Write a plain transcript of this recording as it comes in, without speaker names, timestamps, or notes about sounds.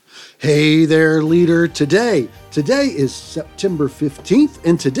Hey there, leader. Today is September 15th,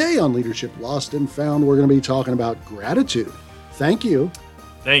 and today on Leadership Lost and Found, we're going to be talking about gratitude. Thank you.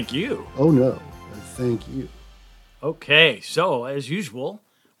 Thank you. Oh, no. Thank you. Okay, so as usual,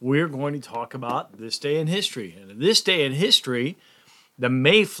 we're going to talk about this day in history. And in this day in history, the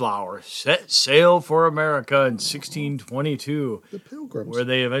Mayflower set sail for America in 1622, The Pilgrims. where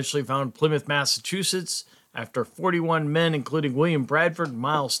they eventually found Plymouth, Massachusetts, after 41 men, including William Bradford and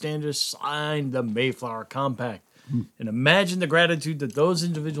Miles Standish, signed the Mayflower Compact. And imagine the gratitude that those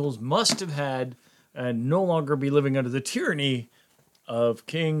individuals must have had and no longer be living under the tyranny of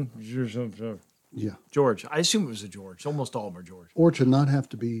King George. I assume it was a George. Almost all of them are George. Or to not have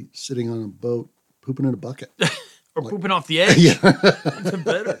to be sitting on a boat pooping in a bucket. Or pooping off the edge. Yeah. Even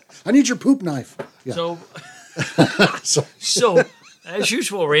better. I need your poop knife. Yeah. So as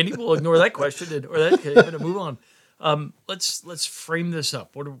usual, Randy, we'll ignore that question or that and move on. Let's frame this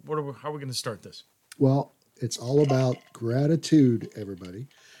up. How are we going to start this? Well, it's all about gratitude, everybody.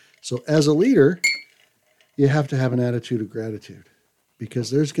 So as a leader, you have to have an attitude of gratitude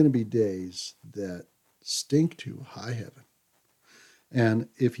because there's going to be days that stink to high heaven. And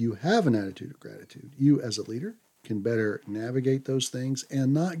if you have an attitude of gratitude, you as a leader can better navigate those things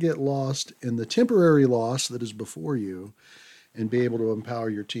and not get lost in the temporary loss that is before you and be able to empower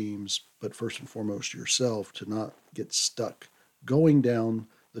your teams, but first and foremost yourself, to not get stuck going down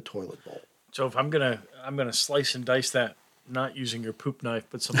the toilet bowl. So if I'm gonna slice and dice that, not using your poop knife,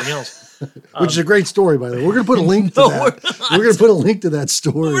 but something else. Which is a great story, by the way. We're going to put a link to that. We're going to put a link to that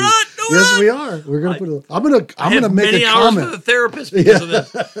story. We're not. No, yes, we are. We're going to put a. I'm going to make many a hours comment. with a therapist because of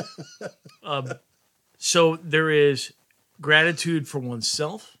this. So there is gratitude for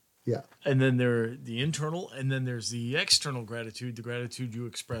oneself. Yeah. And then there's the internal, and then there's the external gratitude, the gratitude you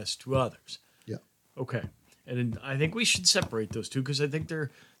express to others. Yeah. Okay. And I think we should separate those two because I think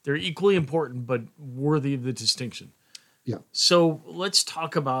they're equally important but worthy of the distinction. Yeah. So let's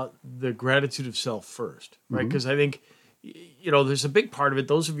talk about the gratitude of self first, right? Because I think, there's a big part of it.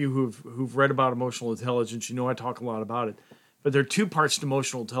 Those of you who've read about emotional intelligence, I talk a lot about it. But there are two parts to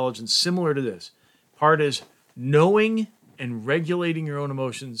emotional intelligence similar to this. Part is knowing and regulating your own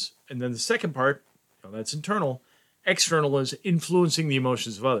emotions. And then the second part, that's internal. External is influencing the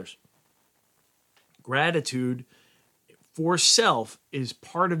emotions of others. Gratitude for self is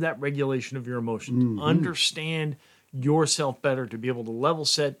part of that regulation of your emotions. Understand yourself better, to be able to level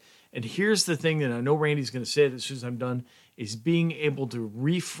set. And here's the thing that I know Randy's going to say it as soon as I'm done, is being able to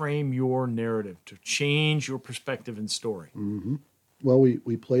reframe your narrative, to change your perspective and story. Mm-hmm. Well,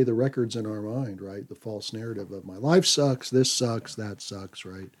 we play the records in our mind, right? The false narrative of my life sucks, this sucks, that sucks,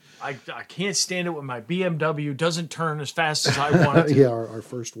 right? I can't stand it when my BMW doesn't turn as fast as I want it to. Yeah, our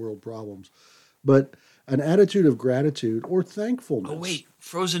first world problems. But an attitude of gratitude or thankfulness. Oh, wait,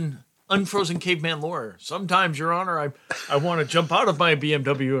 unfrozen caveman lawyer. Sometimes, Your Honor, I want to jump out of my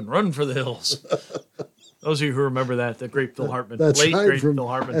BMW and run for the hills. Those of you who remember the great Phil Hartman, That's late right, great from Phil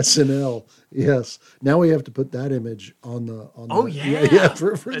Hartman. SNL. Yes. Now we have to put that image on the. Oh, yeah.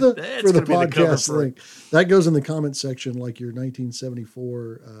 For the podcast link. That goes in the comment section, like your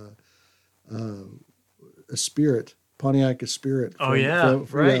 1974 Spirit, Pontiac Spirit. Oh yeah,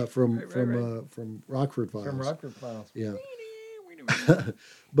 right. From Rockford Files. From Rockford Files. Yeah.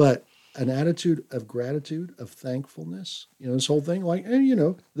 But an attitude of gratitude, of thankfulness, this whole thing, like,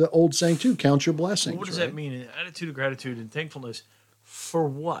 and the old saying too, count your blessings. What does that mean? An attitude of gratitude and thankfulness for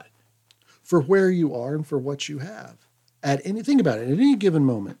what? For where you are and for what you have. Think about it, at any given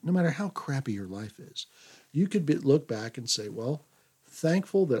moment, no matter how crappy your life is, you could look back and say, well,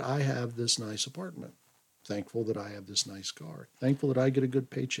 thankful that I have this nice apartment. Thankful that I have this nice car. Thankful that I get a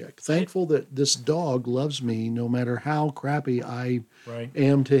good paycheck. Thankful that this dog loves me no matter how crappy I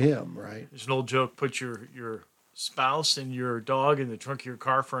am to him, right? There's an old joke, put your spouse and your dog in the trunk of your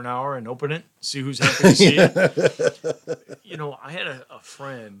car for an hour and open it, see who's happy to see it. I had a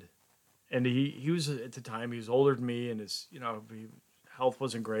friend, and he was, at the time, he was older than me, and his health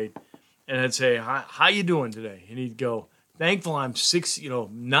wasn't great. And I'd say, how you doing today? And he'd go, thankful I'm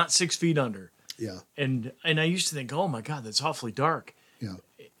not 6 feet under. Yeah. And I used to think, oh my God, that's awfully dark. Yeah.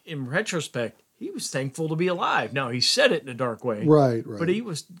 In retrospect, he was thankful to be alive. Now, he said it in a dark way. Right. But he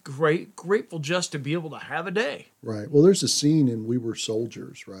was grateful just to be able to have a day. Right. Well, there's a scene in We Were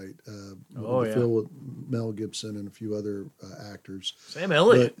Soldiers, right? Yeah. With Mel Gibson and a few other actors. Sam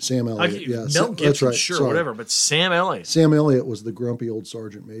Elliott. Yeah. Mel Gibson, that's right. sure, Sorry. whatever, but Sam Elliott. Sam Elliott was the grumpy old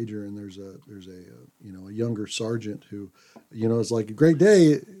sergeant major, and there's a younger sergeant who, is like, a great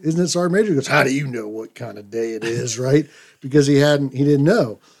day, isn't it, Sergeant Major? He goes, how do you know what kind of day it is, right? Because he didn't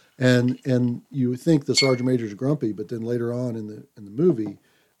know. And you think the sergeant major's grumpy, but then later on in the movie,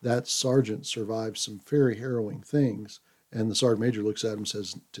 that sergeant survived some very harrowing things. And the sergeant major looks at him and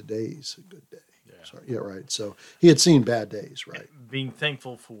says, today's a good day. Yeah. Sorry. Yeah, right. So he had seen bad days, right? Being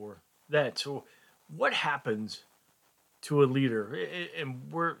thankful for that. So, what happens to a leader,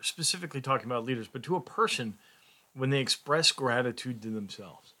 and we're specifically talking about leaders, but to a person when they express gratitude to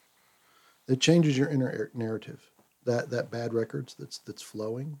themselves? It changes your inner narrative. That bad records that's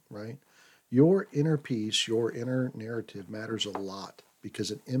flowing, right? Your inner peace, your inner narrative matters a lot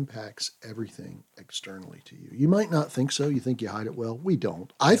because it impacts everything externally to you. You might not think so. You think you hide it well. We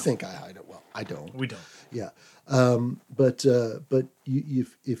don't. I think I hide it well. I don't. We don't. Yeah. But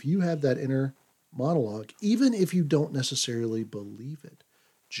if you have that inner monologue, even if you don't necessarily believe it,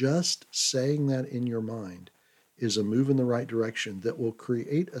 just saying that in your mind is a move in the right direction that will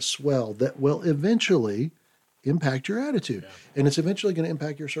create a swell that will eventually impact your attitude. Yeah. And it's eventually going to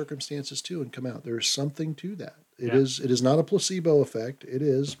impact your circumstances too and come out. There is something to that. It Yeah. is not a placebo effect. It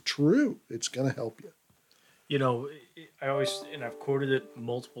is true. It's going to help you. You know, I always, and I've quoted it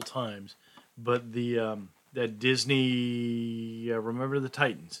multiple times, but that Disney, Remember the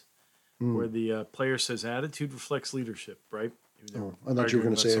Titans, where the player says attitude reflects leadership, right? Oh, I thought you were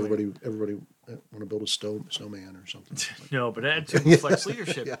going to say everybody want to build a snowman or something. No, but attitude reflects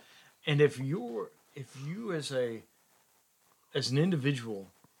leadership. Yeah. And if you as an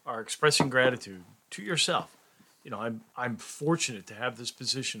individual are expressing gratitude to yourself, you know, I'm fortunate to have this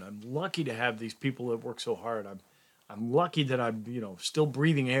position. I'm lucky to have these people that work so hard. I'm lucky that I'm, still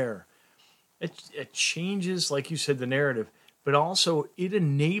breathing air. It changes, like you said, the narrative, but also it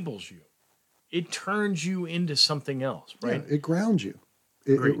enables you. It turns you into something else, right? Yeah, it grounds you.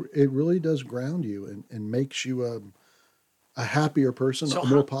 It really does ground you and makes you a happier person, So a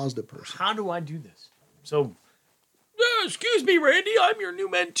more positive person. How do I do this? So, excuse me, Randy, I'm your new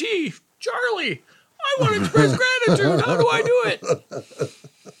mentee, Charlie. I want to express gratitude. How do I do it?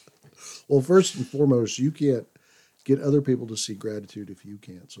 Well, first and foremost, you can't get other people to see gratitude if you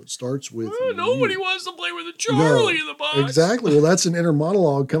can't. So it starts with Nobody you. wants to play with a Charlie in the box. Exactly. Well, that's an inner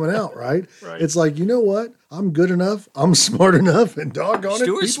monologue coming out, right? Right. It's like, you know what? I'm good enough. I'm smart enough. And doggone it,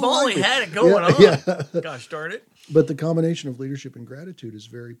 Stuart people Smalley like me. had it going on. Yeah. Gosh darn it. But the combination of leadership and gratitude is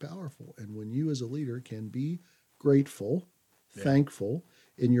very powerful. And when you as a leader can be grateful, thankful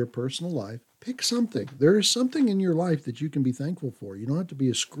in your personal life, pick something. There is something in your life that you can be thankful for. You don't have to be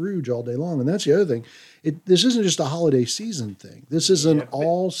a Scrooge all day long. And that's the other thing. This isn't just a holiday season thing. This is an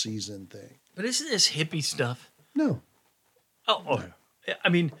all-season thing. But isn't this hippie stuff? No. Oh. I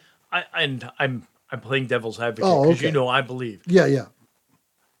mean, I'm playing devil's advocate Oh, because okay. I believe. Yeah.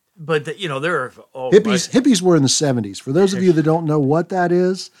 But there are Hippies were in the 70s. For those of you that don't know what that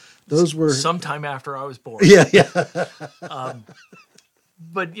is, those were sometime after I was born. Yeah.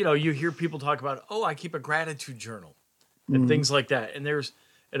 But you hear people talk about, I keep a gratitude journal and things like that. And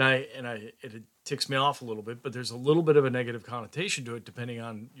it ticks me off a little bit, but there's a little bit of a negative connotation to it depending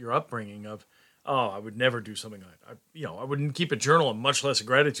on your upbringing of, I would never do something like that. I wouldn't keep a journal, and much less a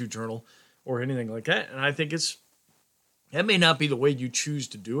gratitude journal or anything like that. And I think that may not be the way you choose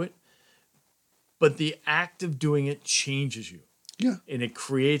to do it, but the act of doing it changes you. Yeah. And it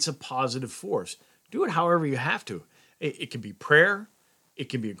creates a positive force. Do it however you have to. It can be prayer. It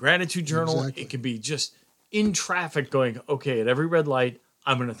can be a gratitude journal. Exactly. It can be just in traffic going, okay, at every red light,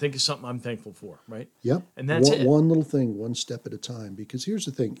 I'm going to think of something I'm thankful for, right? Yep. And that's it. One little thing, one step at a time. Because here's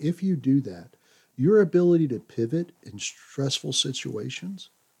the thing. If you do that, your ability to pivot in stressful situations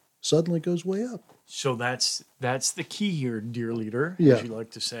suddenly goes way up. So that's the key here, dear leader, Yeah. as you like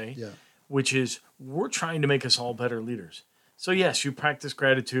to say, Yeah. which is we're trying to make us all better leaders. So yes, you practice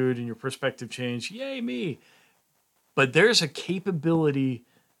gratitude and your perspective change. Yay, me. But there's a capability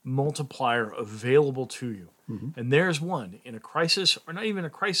multiplier available to you. Mm-hmm. And there's one in a crisis, or not even a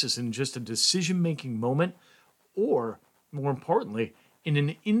crisis, in just a decision-making moment, or more importantly, in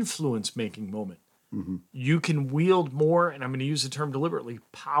an influence-making moment. Mm-hmm. You can wield more, and I'm going to use the term deliberately,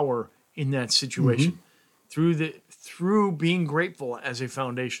 power in that situation through being grateful as a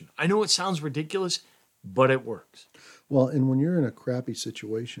foundation. I know it sounds ridiculous, but it works. Well, and when you're in a crappy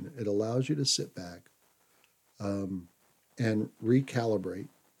situation, it allows you to sit back and recalibrate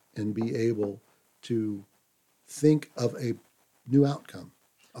and be able to think of a new outcome,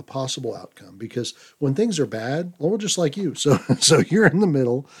 a possible outcome. Because when things are bad, well, just like you. So you're in the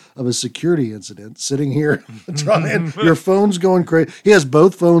middle of a security incident, sitting here, trying, your phone's going crazy. He has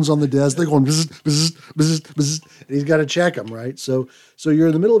both phones on the desk. They're going, bzz, bzz, bzz, bzz, and he's got to check them, right? So you're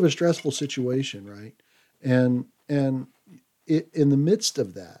in the middle of a stressful situation, right? And in the midst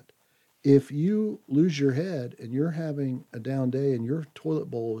of that, if you lose your head and you're having a down day and your toilet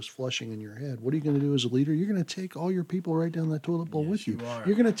bowl is flushing in your head, what are you going to do as a leader? You're going to take all your people right down that toilet bowl with you. are.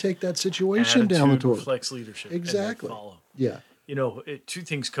 You're going to take that situation down the Attitude toilet. reflects leadership. Exactly. And they follow. Yeah. Two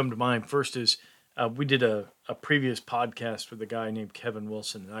things come to mind. First is we did a previous podcast with a guy named Kevin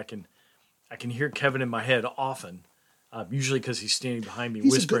Wilson, and I can hear Kevin in my head often, usually because he's standing behind me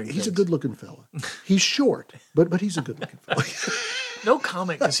whispering. He's a good-looking fella. He's short, but he's a good-looking fella. No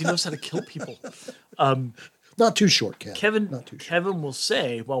comment because he knows how to kill people. Not too short, Kevin. Not too short. Kevin will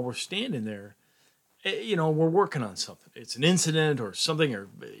say while we're standing there, we're working on something. It's an incident or something, or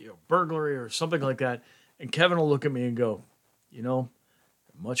burglary or something like that. And Kevin will look at me and go,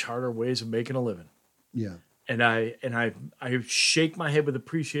 much harder ways of making a living. Yeah. And I shake my head with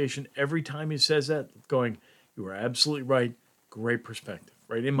appreciation every time he says that, going, you are absolutely right. Great perspective,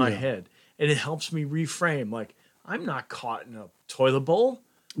 right in my head. And it helps me reframe, like, I'm not caught in a toilet bowl.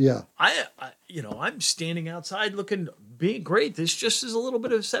 Yeah. I'm standing outside being great. This just is a little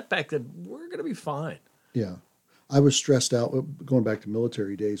bit of a setback that we're going to be fine. Yeah. I was stressed out going back to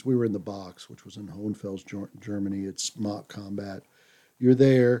military days. We were in the box, which was in Hohenfels, Germany. It's mock combat. You're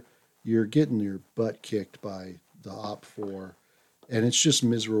there, you're getting your butt kicked by the OP4, and it's just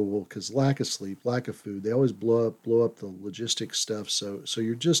miserable because lack of sleep, lack of food. They always blow up the logistics stuff. So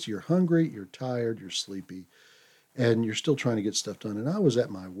you're hungry, you're tired, you're sleepy, and you're still trying to get stuff done. And I was at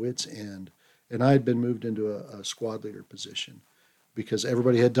my wit's end, and I had been moved into a squad leader position because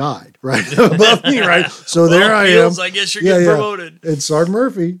everybody had died right above me, right? So there I am. I guess you're getting promoted. And Sergeant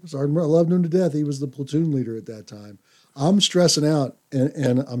Murphy, I loved him to death. He was the platoon leader at that time. I'm stressing out,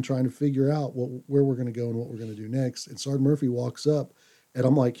 and I'm trying to figure out where we're going to go and what we're going to do next. And Sergeant Murphy walks up, and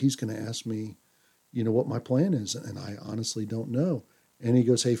I'm like, he's going to ask me, what my plan is. And I honestly don't know. And he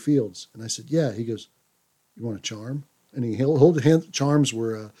goes, hey, Fields. And I said, yeah. He goes, you want a charm? And he held charms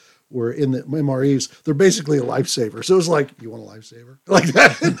were in the MREs. They're basically a lifesaver. So it was like, you want a lifesaver? Like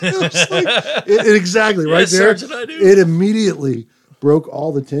that. Exactly, right there. Sergeant, I do. It immediately broke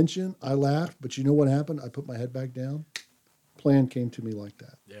all the tension. I laughed, but you know what happened? I put my head back down. Plan came to me like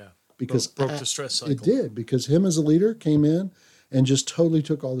that. Yeah. Because broke the stress cycle. It did, because him as a leader came in and just totally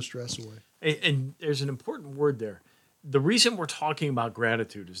took all the stress away. And there's an important word there. The reason we're talking about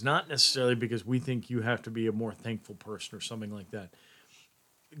gratitude is not necessarily because we think you have to be a more thankful person or something like that.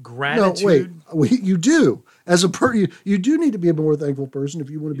 Gratitude. No, wait. You do. As a you do need to be a more thankful person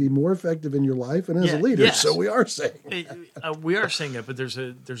if you want to be more effective in your life and as a leader. Yes. So we are saying we are saying that, but there's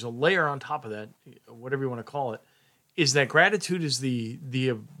a layer on top of that, whatever you want to call it, is that gratitude is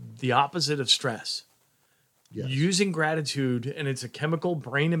the opposite of stress. Yes. Using gratitude, and it's a chemical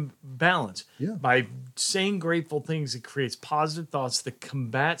brain imbalance. Yeah. By saying grateful things, it creates positive thoughts that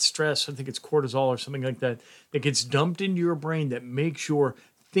combat stress. I think it's cortisol or something like that gets dumped into your brain that makes your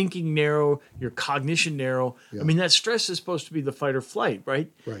thinking narrow, your cognition narrow. Yeah. I mean, that stress is supposed to be the fight or flight, right?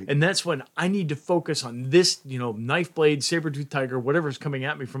 Right. And that's when I need to focus on this, knife blade, saber-tooth tiger, whatever's coming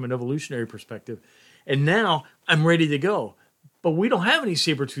at me from an evolutionary perspective. And now I'm ready to go. But we don't have any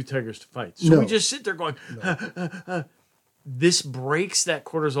saber-tooth tigers to fight. So we just sit there going, This breaks that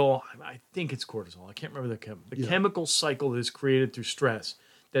cortisol. I think it's cortisol. I can't remember the chemical cycle that is created through stress.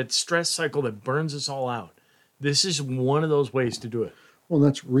 That stress cycle that burns us all out. This is one of those ways to do it. Well,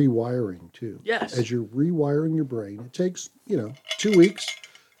 that's rewiring too. Yes. As you're rewiring your brain, it takes, 2 weeks,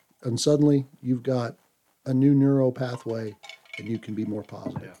 and suddenly you've got a new neural pathway and you can be more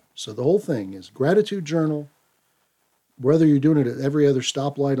positive. Yeah. So the whole thing is gratitude journal, whether you're doing it at every other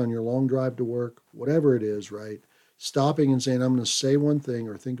stoplight on your long drive to work, whatever it is, right? Stopping and saying, I'm going to say one thing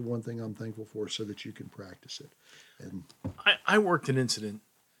or think of one thing I'm thankful for so that you can practice it. And I worked an incident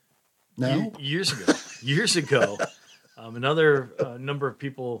years ago. Another number of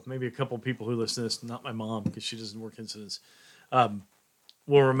people, maybe a couple of people who listen to this, not my mom because she doesn't work incidents,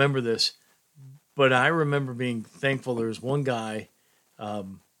 will remember this. But I remember being thankful. There was one guy,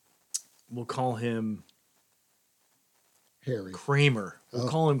 we'll call him Harry. Kramer. We'll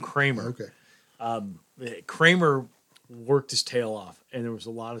call him Kramer. Okay. Kramer worked his tail off, and there was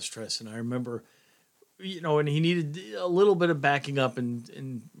a lot of stress. And I remember, and he needed a little bit of backing up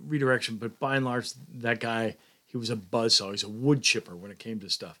and redirection. But by and large, that guy, he was a buzzsaw. He's a wood chipper when it came to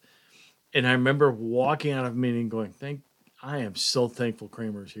stuff. And I remember walking out of a meeting going, I am so thankful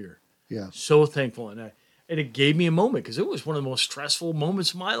Kramer's here. Yeah. So thankful. And it gave me a moment because it was one of the most stressful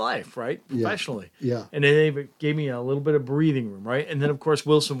moments of my life, right? Professionally. Yeah. And it gave me a little bit of breathing room, right? And then, of course,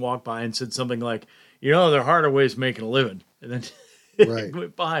 Wilson walked by and said something like, there are harder ways of making a living. And then it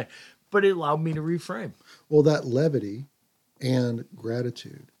went by. But it allowed me to reframe. Well, that levity and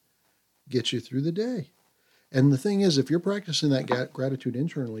gratitude gets you through the day. And the thing is, if you're practicing that gratitude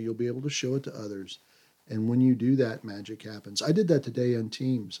internally, you'll be able to show it to others. And when you do that, magic happens. I did that today on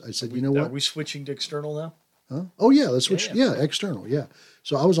Teams. I said, you know what? Are we switching to external now? Huh? Oh yeah, let's switch. Yeah. Yeah, external. Yeah.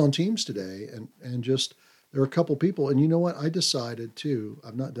 So I was on Teams today, and just there were a couple people, and you know what? I decided to.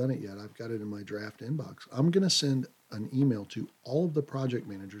 I've not done it yet. I've got it in my draft inbox. I'm going to send an email to all of the project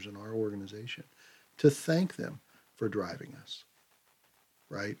managers in our organization to thank them for driving us.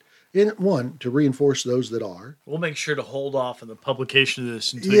 Right. And one, to reinforce those that are. We'll make sure to hold off on the publication of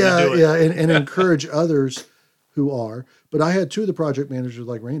this until Yeah, you do it. yeah, and encourage others who are. But I had two of the project managers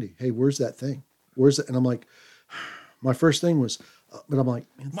like, Randy, hey, where's that thing? Where's that? And I'm like, my first thing was, but I'm like,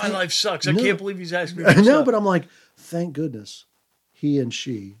 man, My life sucks. No. I can't believe he's asking me. I know, stuff. but I'm like, thank goodness, he and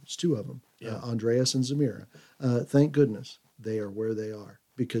she, it's two of them, Yeah. Andreas and Zamira. Thank goodness they are where they are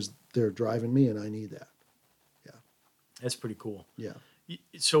because they're driving me, and I need that. Yeah, That's pretty cool. yeah,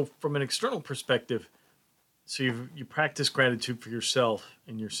 So from an external perspective, so you practice gratitude for yourself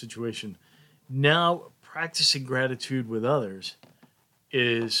in your situation. Now practicing gratitude with others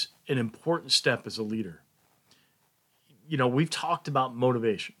is an important step as a leader. You know, we've talked about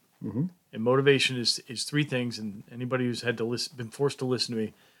motivation, and motivation is three things. And anybody who's had to been forced to listen to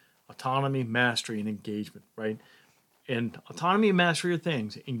me: autonomy, mastery, and engagement. Right? And autonomy and mastery are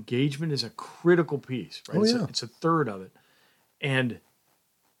things. Engagement is a critical piece. Right? Oh, yeah. It's a third of it, and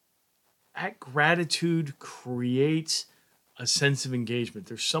that gratitude creates a sense of engagement.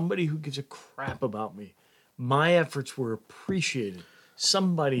 There's somebody who gives a crap about me. My efforts were appreciated.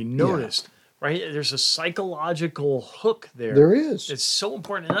 Somebody noticed, right? There's a psychological hook there. there is. It's so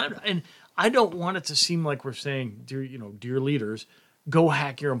important. And I don't want it to seem like we're saying, dear leaders, go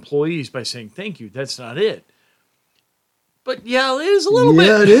hack your employees by saying thank you. That's not it. But yeah, it is a little bit.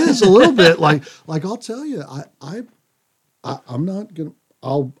 Yeah, it is a little bit. Like I'll tell you, I'm not gonna.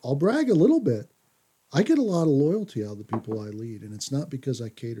 I'll brag a little bit. I get a lot of loyalty out of the people I lead, and it's not because I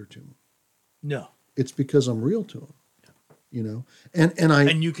cater to them. No. It's because I'm real to them. You know,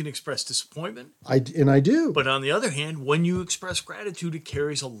 and you can express disappointment. I do. But on the other hand, when you express gratitude, it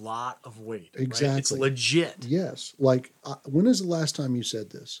carries a lot of weight. Exactly. Right? It's legit. Yes. Like, when is the last time you said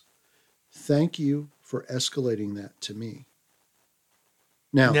this? Thank you for escalating that to me.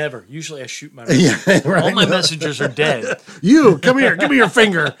 Now, Never. Usually I shoot my yeah, right. All my messengers are dead. You come here, give me your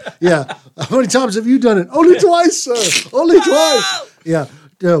finger. Yeah. How many times have you done it? Only twice, sir. Only twice. Yeah.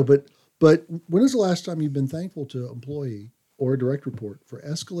 No, but when is the last time you've been thankful to an employee or a direct report for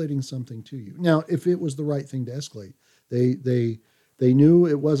escalating something to you? Now, if it was the right thing to escalate, they knew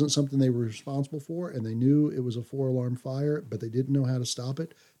it wasn't something they were responsible for, and they knew it was a 4-alarm fire, but they didn't know how to stop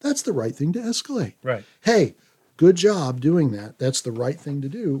it. That's the right thing to escalate. Right. Hey, good job doing that. That's the right thing to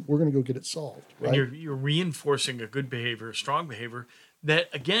do. We're going to go get it solved. Right? And you're reinforcing a good behavior, a strong behavior that,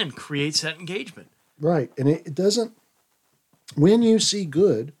 again, creates that engagement. Right. And it doesn't, when you see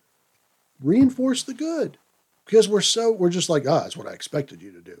good, reinforce the good. Because we're just like, that's what I expected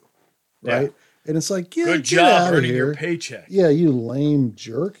you to do. Right. Yeah. And it's like, good get job out of earning here. Your paycheck. Yeah, you lame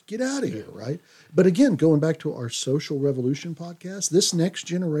jerk. Get out of here, right? But again, going back to our Social Revolution podcast, this next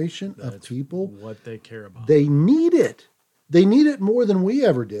generation of people, what they care about. They need it. They need it more than we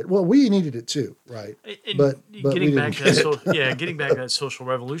ever did. Well, we needed it too, right? And but getting back to that, getting back to that social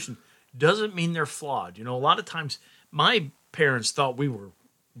revolution doesn't mean they're flawed. You know, a lot of times my parents thought we were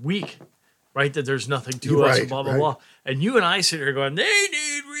weak, right? That there's nothing to us, and blah blah blah. And you and I sit here going, they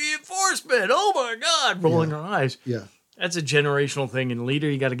need reinforcement. Oh my God, rolling our eyes. Yeah, that's a generational thing. And leader,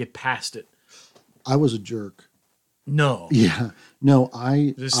 you got to get past it. I was a jerk. No. Yeah. No,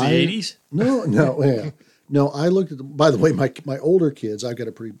 Is this the 80s? No, yeah. No, I looked at by the way, my older kids, I've got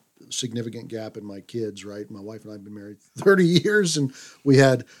a pretty significant gap in my kids, right? My wife and I have been married 30 years, and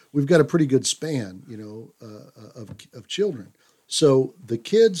we've got a pretty good span, of children. So the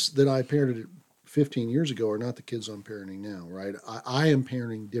kids that I parented 15 years ago are not the kids I'm parenting now, right? I am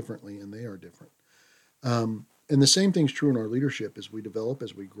parenting differently, and they are different. And the same thing's true in our leadership as we develop,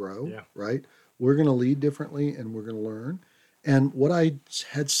 as we grow, right? We're going to lead differently, and we're going to learn. And what I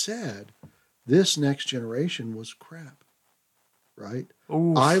had said, this next generation was crap, right?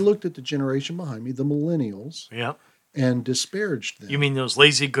 Oof. I looked at the generation behind me, the millennials, and disparaged them. You mean those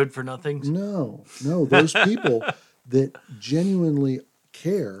lazy good-for-nothings? No, those people that genuinely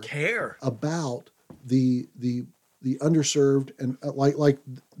care about the underserved and like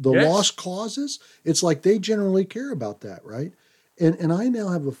the lost causes. It's like they generally care about that, right? And I now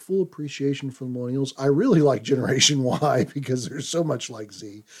have a full appreciation for the millennials. I really like Generation Y because they're so much like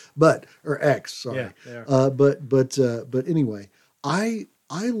Z, or X. Sorry, but anyway, I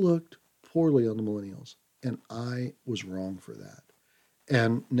looked poorly on the millennials, and I was wrong for that.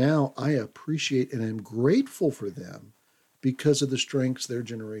 And now I appreciate and am grateful for them because of the strengths their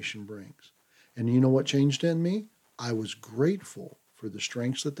generation brings. And you know what changed in me? I was grateful for the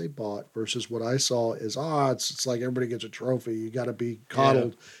strengths that they bought versus what I saw as, it's like everybody gets a trophy. You got to be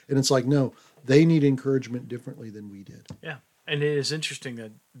coddled. Yeah. And it's like, no, they need encouragement differently than we did. Yeah. And it is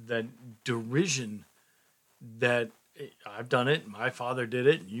interesting that derision that I've done it, my father did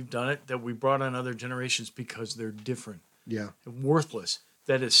it, you've done it, that we brought on other generations because they're different. Yeah. Worthless.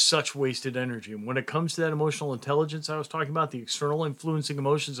 That is such wasted energy. And when it comes to that emotional intelligence I was talking about, the external influencing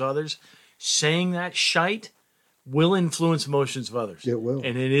emotions of others, saying that shite will influence emotions of others. It will.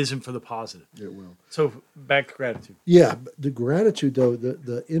 And it isn't for the positive. It will. So back to gratitude. Yeah. The gratitude, though,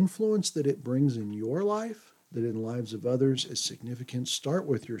 the influence that it brings in your life, that in lives of others, is significant. Start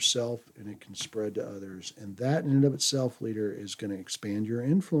with yourself, and it can spread to others. And that in and of itself, leader, is going to expand your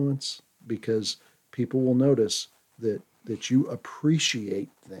influence because people will notice that you appreciate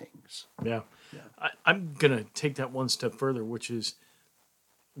things. Yeah. I'm going to take that one step further, which is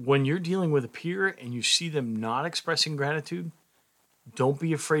when you're dealing with a peer and you see them not expressing gratitude, don't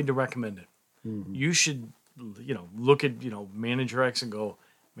be afraid to recommend it. Mm-hmm. You should, look at, Manager X and go,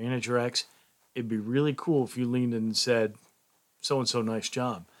 Manager X, it'd be really cool if you leaned in and said, so-and-so, nice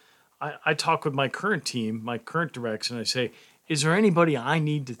job. I talk with my current team, my current directs, and I say, is there anybody I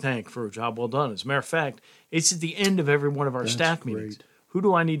need to thank for a job well done? As a matter of fact, it's at the end of every one of our staff meetings. Who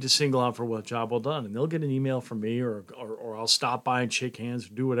do I need to single out for what job well done? And they'll get an email from me or I'll stop by and shake hands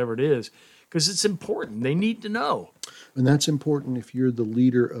or do whatever it is because it's important. They need to know. And that's important if you're the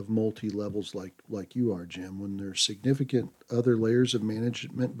leader of multi-levels like you are, Jim, when there's significant other layers of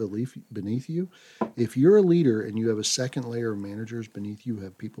management beneath you. If you're a leader and you have a second layer of managers beneath you,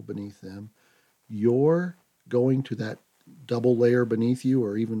 have people beneath them, you're going to that double layer beneath you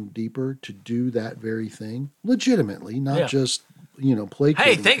or even deeper to do that very thing legitimately, not just placating.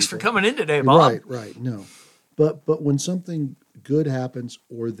 Hey, thanks for coming in today, Bob. Right. No, but when something good happens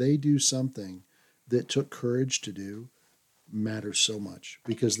or they do something that took courage to do, matters so much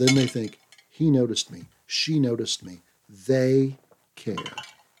because then they think he noticed me, she noticed me, they care.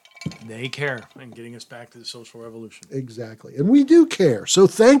 They care, and getting us back to the social revolution. Exactly. And we do care. So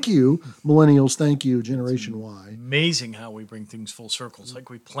thank you, millennials. Thank you, Generation Y. Amazing how we bring things full circle. It's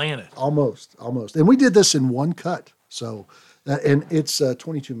like we plan it. Almost. And we did this in one cut. So, and it's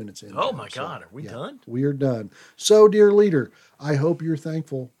 22 minutes in. Oh, my God. Are we done? We are done. So, dear leader, I hope you're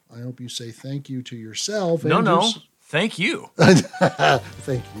thankful. I hope you say thank you to yourself. No. Thank you.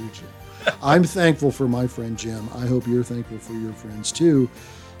 Thank you, Jim. I'm thankful for my friend, Jim. I hope you're thankful for your friends, too.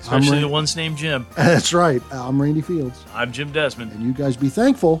 Especially the ones named Jim. That's right. I'm Randy Fields. I'm Jim Desmond. And you guys be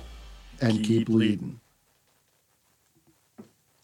thankful and keep leading.